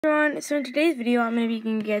Everyone, so in today's video, I'm going to be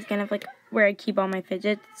giving you guys kind of like where I keep all my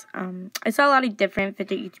fidgets. I saw a lot of different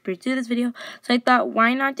fidget YouTubers do this video, so I thought,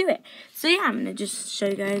 why not do it? So yeah, I'm going to just show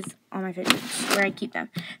you guys all my fidgets, where I keep them.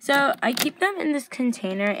 So I keep them in this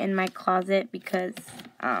container in my closet because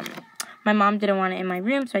my mom didn't want it in my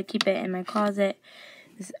room, so I keep it in my closet.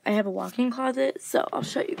 I have a walk-in closet, so I'll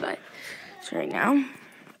show you guys right now.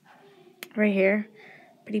 Right here,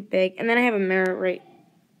 pretty big, and then I have a mirror right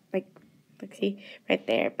see, right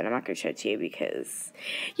there, but I'm not going to show it to you because,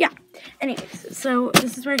 yeah. Anyways, so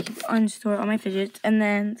this is where I store all my fidgets, and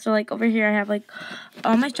then, so, like, over here I have, like,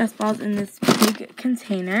 all my stress balls in this big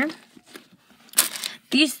container.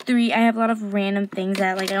 These three, I have a lot of random things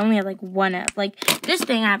that, like, I only have, like, one of. Like, this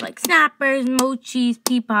thing, I have, like, snappers, mochis,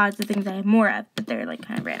 pea pods, the things I have more of, but they're, like,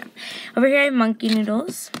 kind of random. Over here I have monkey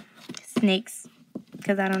noodles, snakes,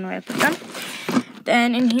 because I don't know where to put them.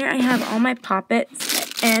 Then in here I have all my poppets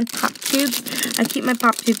and pop tubes. I keep my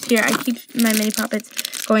pop tubes here. I keep my mini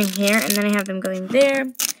poppets going here, and then I have them going there.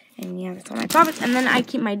 And yeah, that's all my poppets. And then I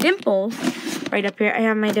keep my dimples right up here. I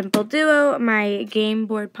have my dimple duo, my game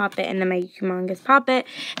board poppet, and then my humongous poppet.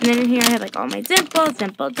 And then in here I have like all my dimples,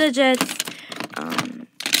 dimple digits,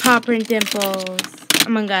 paw print dimples,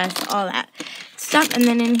 Among Us, all that stuff. And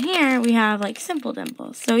then in here we have like simple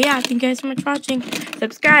dimples. So yeah, thank you guys so much for watching.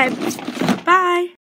 Subscribe. Bye.